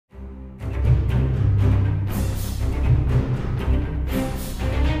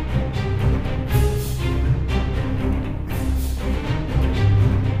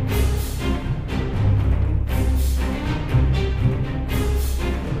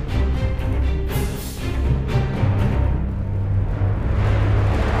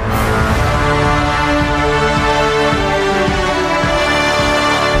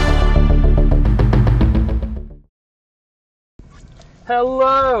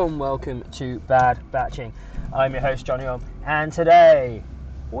Hello and welcome to Bad Batching. I'm your host Johnny Om, and today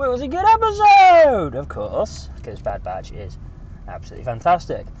it was a good episode, of course, because Bad Batch is absolutely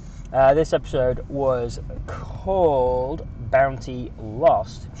fantastic. This episode was called Bounty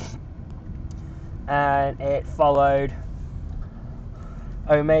Lost, and it followed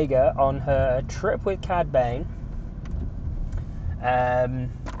Omega on her trip with Cad Bane.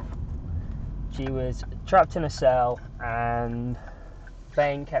 She was trapped in a cell, and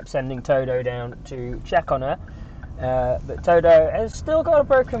Bane kept sending Todo down to check on her, but Todo has still got a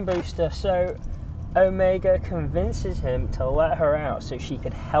broken booster, so Omega convinces him to let her out so she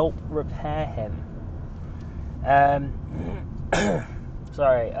could help repair him.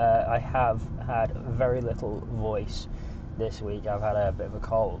 Sorry, I have had very little voice this week. I've had a bit of a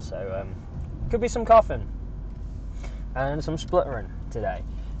cold, so could be some coughing and some spluttering today.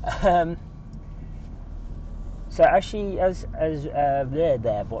 So Cad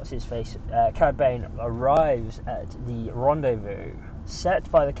Bane arrives at the rendezvous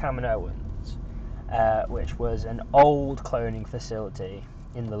set by the Kaminoans, which was an old cloning facility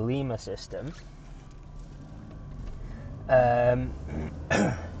in the Lima system.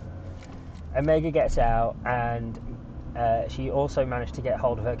 Omega gets out, and she also managed to get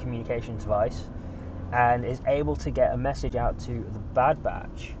hold of her communication device and is able to get a message out to the Bad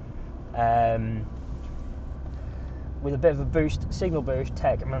Batch. With a bit of a signal boost,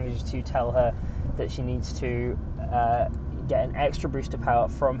 Tech manages to tell her that she needs to get an extra boost of power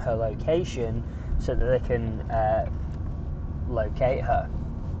from her location so that they can locate her.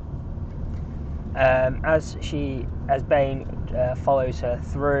 As Bane follows her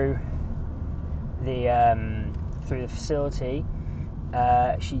through the facility,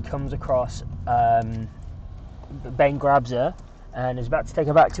 she comes across. Bane grabs her and is about to take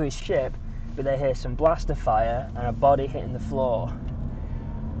her back to his ship, but they hear some blaster fire and a body hitting the floor.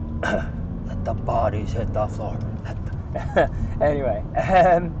 Let the bodies hit the floor. Anyway,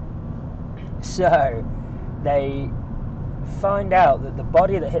 so they find out that the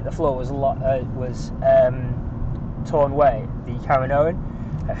body that hit the floor was Torn Way, the Kaminoan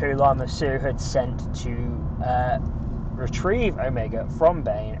who Lama Su had sent to retrieve Omega from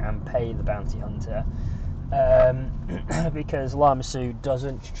Bane and pay the bounty hunter. Because Lama Su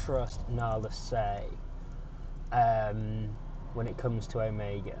doesn't trust Nala Se when it comes to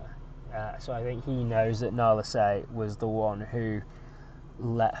Omega. So I think he knows that Nala Se was the one who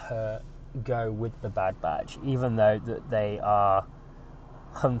let her go with the Bad Batch, even though that they are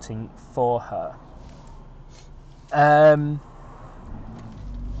hunting for her.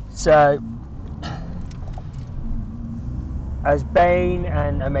 So as Bane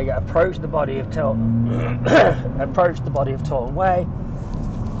and Omega approach the body of Torn Way,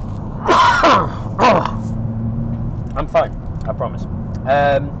 I'm fine, I promise.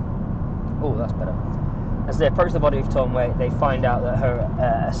 Oh, that's better. As they approach the body of Torn Way, they find out that her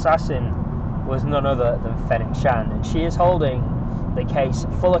assassin was none other than Fennec Shand, and she is holding the case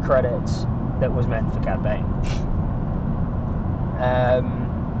full of credits that was meant for Cad Bane.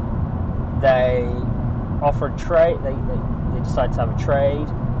 They offer a trade. They decide to have a trade.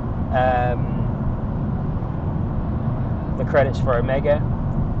 The credits for Omega,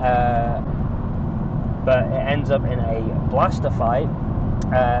 but it ends up in a blaster fight.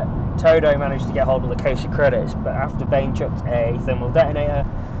 Todo managed to get hold of the case of credits, but after Bane chucks a thermal detonator,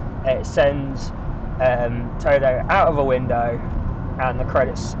 it sends Todo out of a window, and the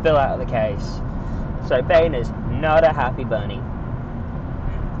credits spill out of the case. So Bane is not a happy bunny.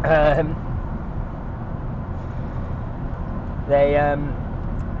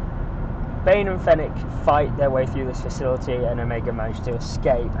 Bane and Fennec fight their way through this facility, and Omega manages to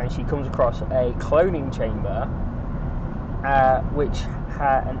escape, and she comes across a cloning chamber,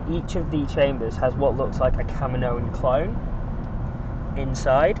 and each of the chambers has what looks like a Kaminoan clone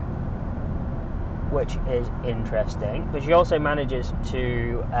inside, which is interesting. But she also manages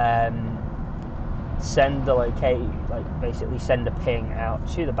to send a ping out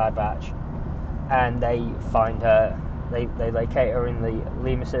to the Bad Batch, and they find her. They locate her in the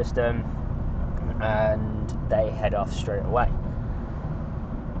Lima system, and they head off straight away.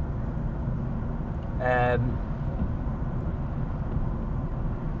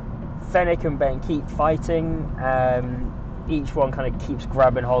 Fennec and Bane keep fighting. Each one kind of keeps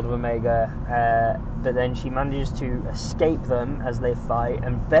grabbing hold of Omega, but then she manages to escape them as they fight,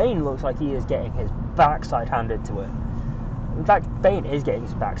 and Bane looks like he is getting his backside handed to him. In fact, Bane is getting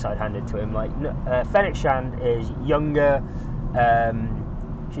his backside handed to him. Fennec Shand is younger,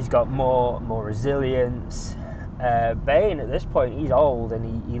 she's got more resilience. Bane, at this point, he's old, and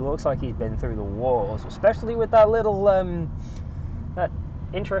he looks like he's been through the wars, especially with that little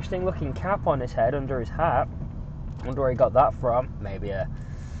interesting looking cap on his head under his hat. Wonder where he got that from. Maybe a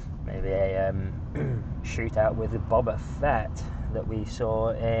shootout with Boba Fett that we saw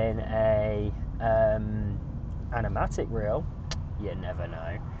in a animatic reel. You never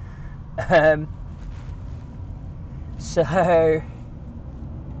know. So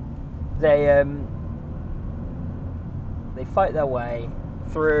they fight their way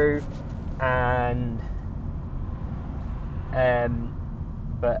through, and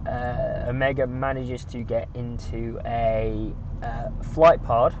but Omega manages to get into a flight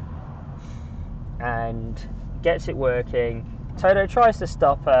pod and gets it working. Todo tries to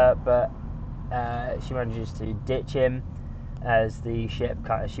stop her, but she manages to ditch him as the ship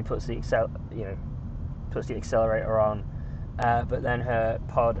she puts the accelerator on, but then her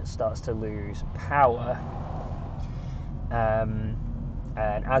pod starts to lose power, and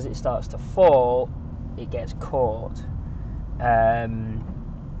as it starts to fall, it gets caught, and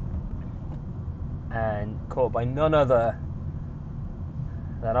caught by none other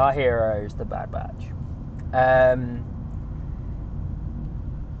than our heroes, the Bad Batch.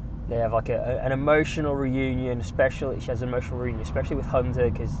 They have like an emotional reunion, especially she has an emotional reunion, especially with Hunter,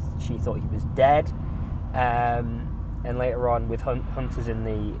 because she thought he was dead. And later on, with Hunter's in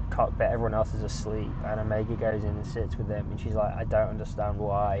the cockpit, everyone else is asleep, and Omega goes in and sits with them, and she's like, I don't understand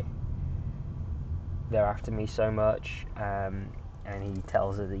why they're after me so much. And he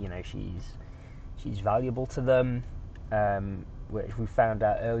tells her that she's valuable to them, which we found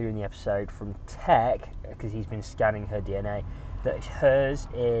out earlier in the episode from Tech, because he's been scanning her DNA, that hers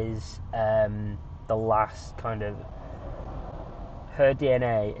is the last kind of... Her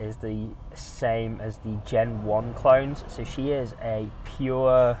DNA is the same as the Gen 1 clones, so she is a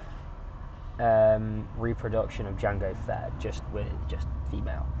pure reproduction of Jango Fett, just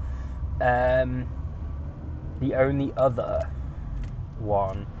female. The only other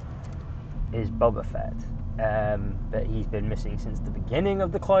one is Boba Fett, but he's been missing since the beginning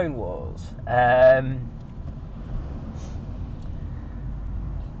of the Clone Wars.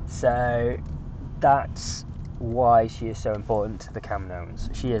 So that's why she is so important to the Kaminoans.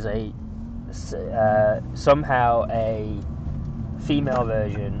 She is somehow a female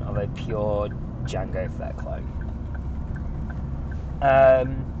version of a pure Jango Fett clone.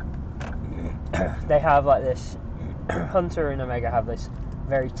 They have like this... Hunter and Omega have this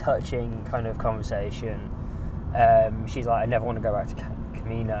very touching kind of conversation. She's like, I never want to go back to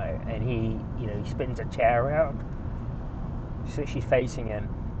Kamino, and he spins a chair around, so she's facing him.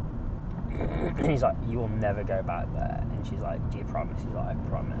 And he's like, you will never go back there. And she's like, do you promise? He's like, I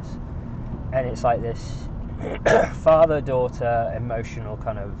promise. And it's like this father-daughter emotional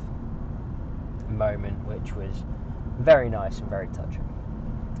kind of moment, which was very nice and very touching.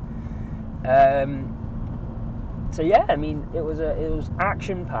 So yeah, I mean, it was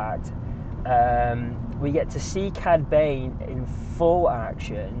action-packed. We get to see Cad Bane in full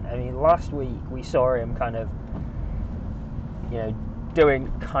action. I mean, last week we saw him kind of,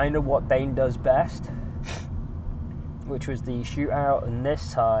 doing kind of what Bane does best, which was the shootout, and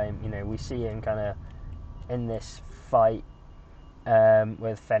this time, we see him kind of in this fight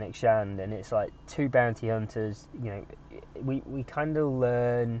with Fennec Shand, and it's like two bounty hunters. We kind of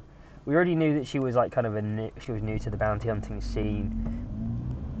learn. We already knew that she was like kind of she was new to the bounty hunting scene.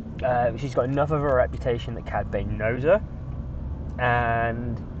 She's got enough of a reputation that Cad Bane knows her,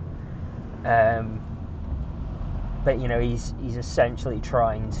 and but he's essentially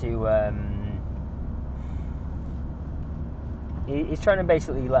trying to he's trying to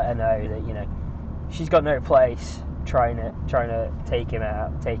basically let her know that she's got no place trying to take him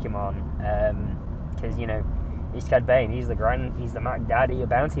on, because he's Cad Bane, he's the Mac Daddy of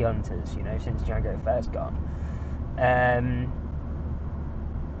bounty hunters, since Jango Fett's gone.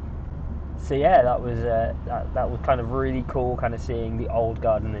 So yeah, that was kind of really cool, kind of seeing the old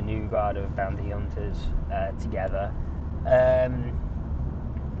guard and the new guard of bounty hunters together.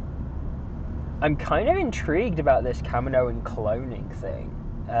 I'm kind of intrigued about this Kaminoan cloning thing.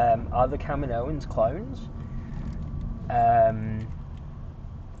 Are the Kaminoans clones?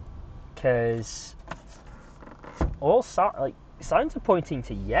 Because all signs are pointing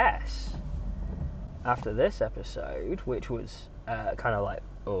to yes after this episode, which was kind of like,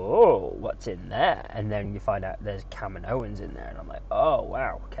 oh, what's in there? And then you find out there's Kaminoans in there, and I'm like, oh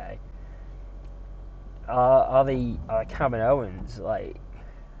wow, okay. Are Kaminoans, like,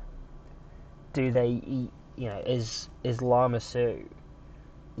 do they eat? Is Lama Su,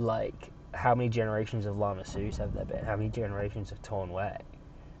 like, how many generations of Lama Sus have there been? How many generations of Torn Way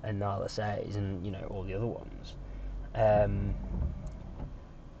and Nala Se's and all the other ones?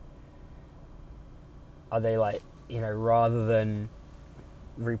 Are they like, rather than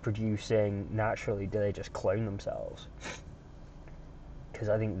reproducing naturally? Do they just clone themselves? Because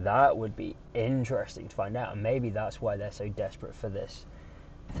I think that would be interesting to find out, and maybe that's why they're so desperate for this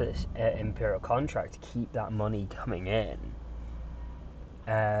Imperial contract, to keep that money coming in.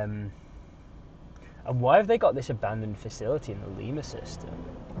 And why have they got this abandoned facility in the Lima system?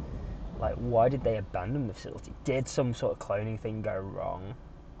 Like, why did they abandon the facility? Did some sort of cloning thing go wrong?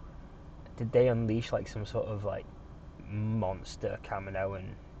 Did they unleash like some sort of like monster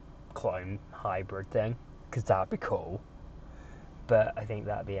Kaminoan clone hybrid thing? Because that'd be cool. But I think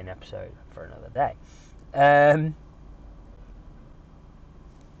that'd be an episode for another day.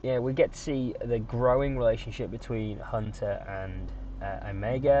 Yeah, we get to see the growing relationship between Hunter and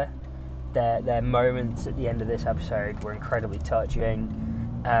Omega. Their moments at the end of this episode were incredibly touching.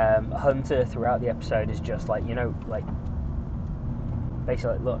 Hunter throughout the episode is just like, like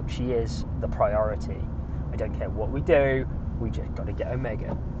basically like, look, she is the priority. I don't care what we do, we just got to get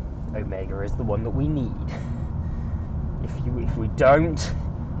Omega. Omega is the one that we need. If we don't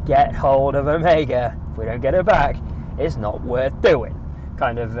get hold of Omega, if we don't get her back, it's not worth doing.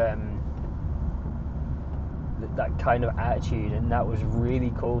 Kind of that kind of attitude, and that was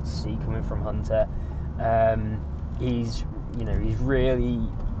really cool to see coming from Hunter. He's really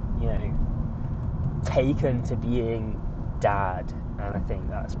taken to being dad, and I think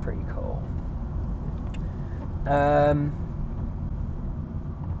that's pretty cool.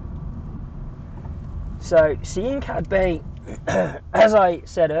 So seeing Cad Bane, as I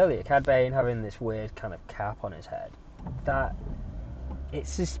said earlier, Cad Bane having this weird kind of cap on his head, that it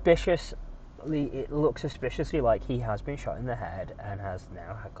looks suspiciously like he has been shot in the head and has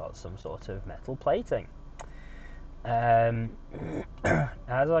now got some sort of metal plating. As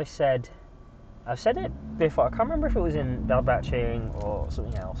I've said it before, I can't remember if it was in Bad Batching or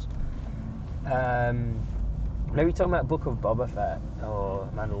something else. Maybe talking about Book of Boba Fett or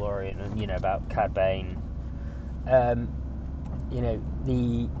Mandalorian, and about Cad Bane.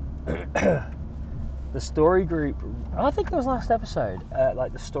 The story group, I think it was last episode,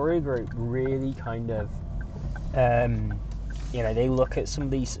 the story group really kind of, they look at some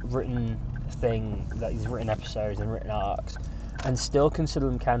of these written these written episodes and written arcs, and still consider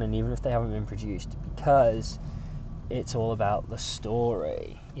them canon even if they haven't been produced, because it's all about the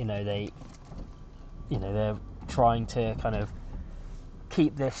story. They're trying to kind of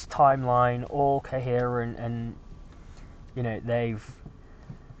keep this timeline all coherent, and they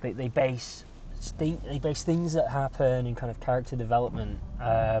base things that happen in kind of character development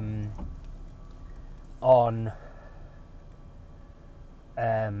on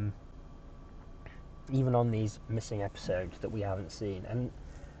even on these missing episodes that we haven't seen, and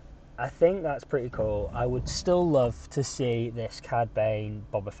I think that's pretty cool. I would still love to see this Cad Bane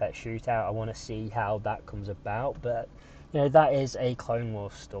Boba Fett shootout. I want to see how that comes about, but that is a Clone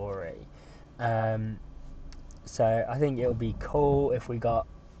Wars story, so I think it would be cool if we got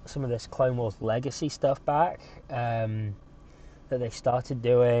some of this Clone Wars legacy stuff back, that they started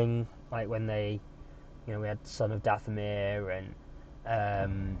doing, like when they, we had Son of Dathomir and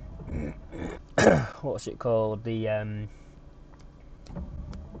what's it called, the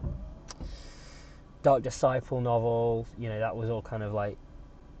Dark Disciple novel. That was all kind of like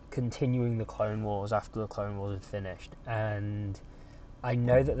continuing the Clone Wars after the Clone Wars had finished, and I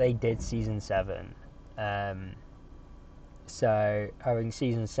know that they did season 7. So having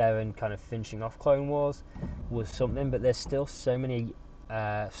season 7 kind of finishing off Clone Wars was something, but there's still so many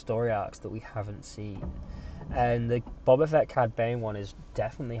story arcs that we haven't seen, and the Boba Fett Cad Bane one is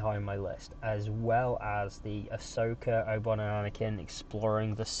definitely high on my list, as well as the Ahsoka, Obi-Wan and Anakin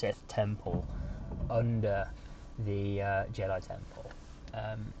exploring the Sith Temple under the Jedi Temple.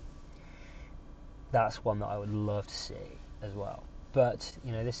 That's one that I would love to see as well. But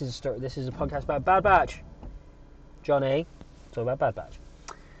this is a podcast about Bad Batch. Johnny, talk about Bad Batch.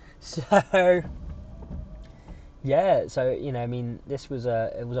 So yeah, this was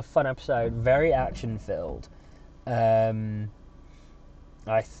a fun episode, very action filled. We've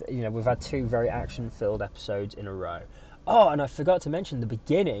had 2 very action filled episodes in a row. Oh, and I forgot to mention the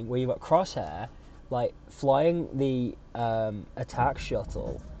beginning where you've got Crosshair like flying the attack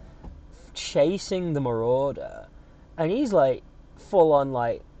shuttle, chasing the Marauder, and he's like full on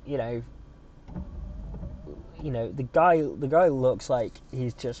like the guy looks like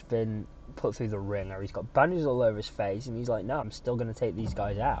he's just been put through the ringer. He's got bandages all over his face, and he's like, no, I'm still going to take these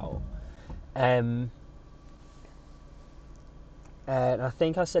guys out. And I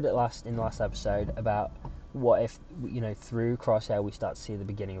think I said it in the last episode about what if through Crosshair we start to see the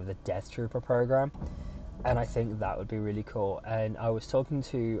beginning of the Death Trooper program, and I think that would be really cool. And I was talking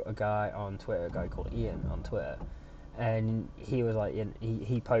to a guy on Twitter, a guy called Ian on Twitter, and he was like,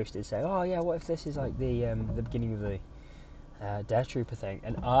 he posted saying, "Oh yeah, what if this is like the beginning of the Death Trooper thing?"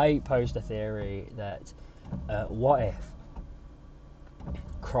 And I posed a theory that what if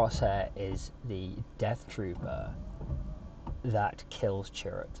Crosshair is the Death Trooper that kills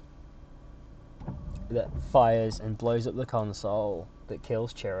Chirrut, that fires and blows up the console, that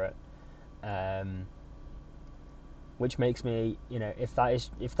kills Chirrut, which makes me, if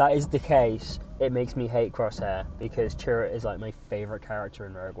that is the case, it makes me hate Crosshair, because Chirrut is like my favourite character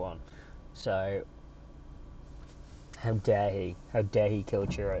in Rogue One. So how dare he kill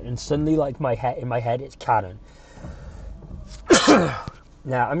Chirrut? And suddenly, like, in my head it's canon.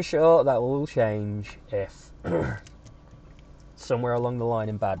 Now I'm sure that will change if somewhere along the line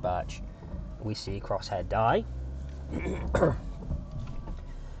in Bad Batch we see Crosshair die.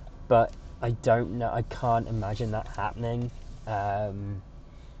 But I don't know, I can't imagine that happening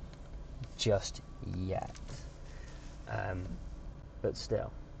just yet. But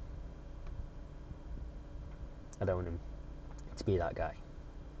still, I don't want him to be that guy.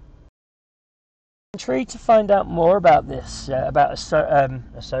 I'm intrigued to find out more about this, about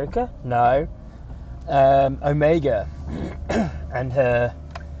Ahsoka? No. Omega and her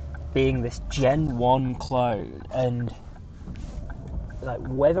being this Gen 1 clone, and like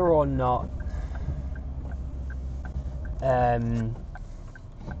whether or not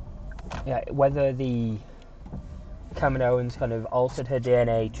whether the Kaminoans kind of altered her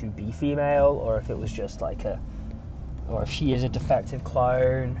DNA to be female, or if it was just like or if she is a defective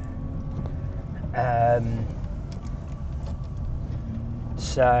clone.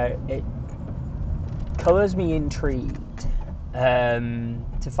 So it colours me intrigued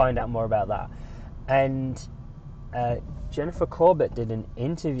to find out more about that. And Jennifer Corbett did an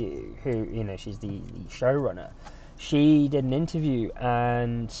interview, who, she's the showrunner. She did an interview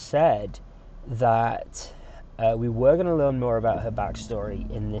and said that we were going to learn more about her backstory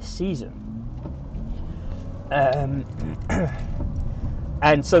in this season.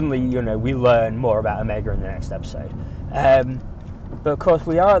 And suddenly, we learn more about Omega in the next episode. But of course,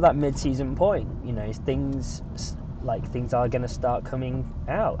 we are at that mid-season point. Things are going to start coming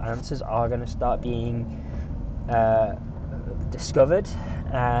out. Answers are going to start being discovered.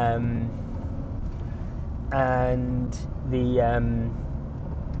 And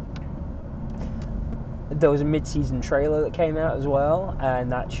there was a mid-season trailer that came out as well,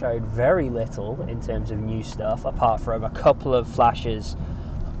 and that showed very little in terms of new stuff, apart from a couple of flashes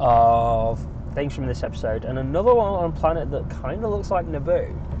of things from this episode, and another one on a planet that kind of looks like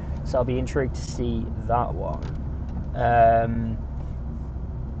Naboo. So I'll be intrigued to see that one.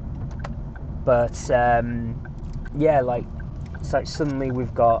 It's like suddenly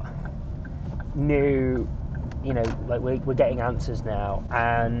we've got new, we're getting answers now,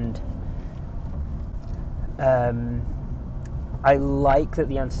 and I like that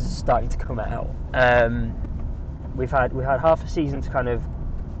the answers are starting to come out. We've had half a season to kind of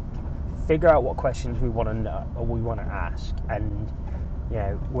figure out what questions we want to know or we want to ask, and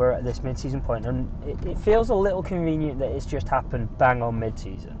we're at this mid-season point, and it feels a little convenient that it's just happened bang on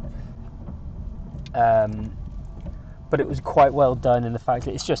mid-season. But it was quite well done in the fact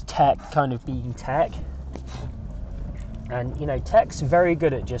that it's just tech kind of being tech, and tech's very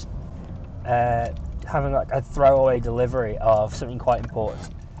good at just having like a throwaway delivery of something quite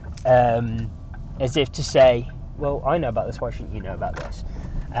important, as if to say, well, I know about this, why shouldn't you know about this?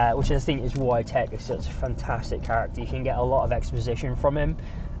 Which I think is why Tech is such a fantastic character. You can get a lot of exposition from him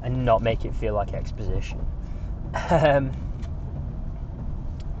and not make it feel like exposition.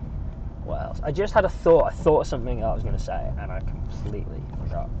 What else? I just had a thought. I thought of something I was going to say and I completely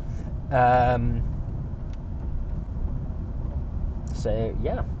forgot. So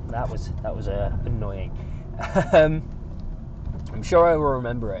yeah, that was annoying. I'm sure I will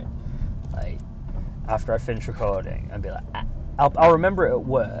remember it, like, after I finish recording, and be like, I'll remember it at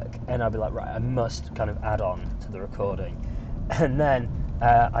work, and I'll be like, right, I must kind of add on to the recording, and then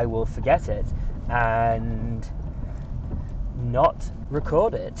I will forget it and not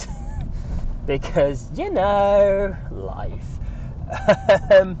record it because life.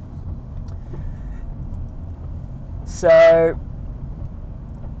 So,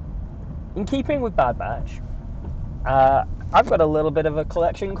 in keeping with Bad Batch, I've got a little bit of a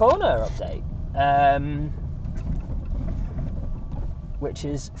collection corner update, which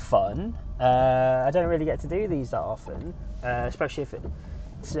is fun. I don't really get to do these that often, especially if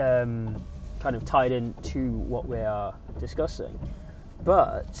it's kind of tied into what we are discussing.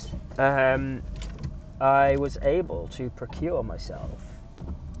 But I was able to procure myself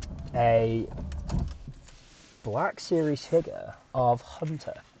a Black Series figure of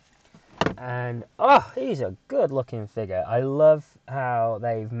Hunter. and he's a good looking figure. I love how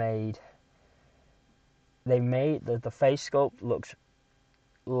they've made the face sculpt looks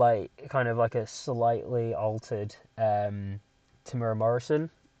like kind of like a slightly altered Tamura Morrison.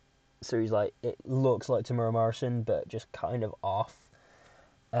 So he's like, it looks like Tamura Morrison, but just kind of off,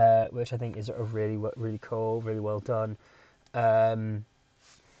 which I think is a really cool, really well done.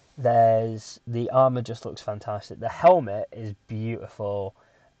 There's the armor just looks fantastic. The helmet is beautiful.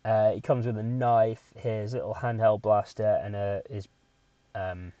 It comes with a knife, his little handheld blaster, and his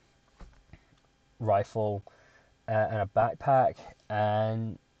rifle, and a backpack,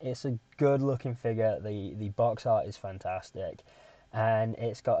 and it's a good looking figure. The box art is fantastic, and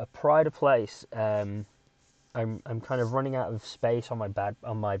it's got a pride of place. I'm kind of running out of space on my Bad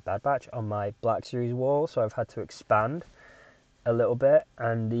Batch on my Black Series wall, so I've had to expand a little bit,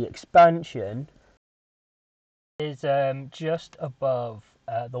 and the expansion is just above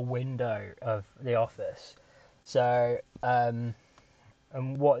the window of the office. So and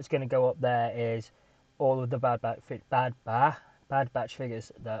what's going to go up there is all of the Bad Batch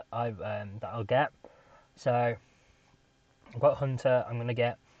figures that I'll get. So I've got Hunter. I'm going to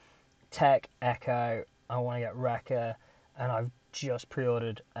get Tech, Echo. I want to get Wrecker, and I've just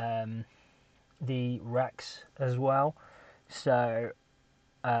pre-ordered the Rex as well. So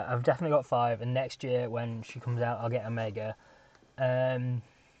I've definitely got 5, and next year when she comes out, I'll get Omega. And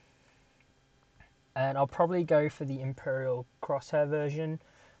I'll probably go for the Imperial Crosshair version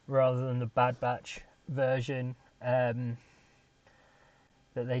rather than the Bad Batch version that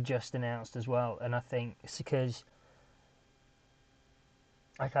they just announced as well. And I think it's because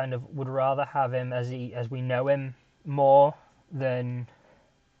I kind of would rather have him as we know him more than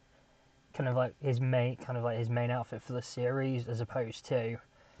kind of like his main outfit for the series, as opposed to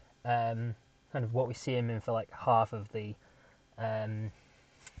kind of what we see him in for like half of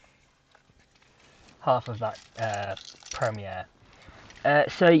that premiere.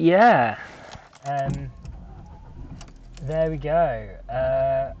 So yeah, there we go.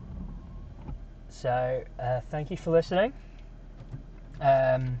 So thank you for listening,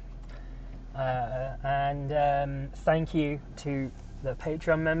 and thank you to the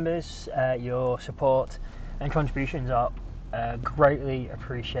Patreon members. Your support and contributions are greatly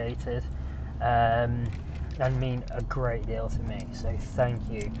appreciated, and mean a great deal to me, so thank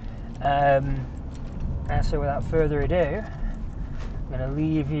you. And so without further ado, I'm going to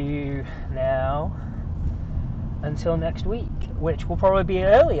leave you now until next week, which will probably be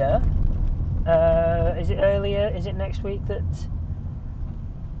earlier. Is it earlier? Is it next week that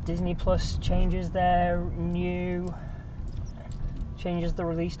Disney Plus changes the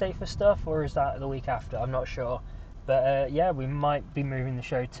release date for stuff, or is that the week after? I'm not sure, but yeah, we might be moving the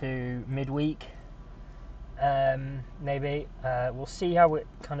show to midweek, maybe. We'll see how it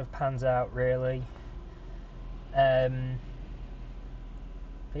kind of pans out, really. But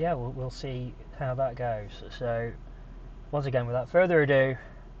yeah, we'll see how that goes. So once again, without further ado,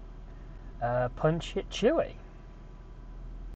 punch it Chewie.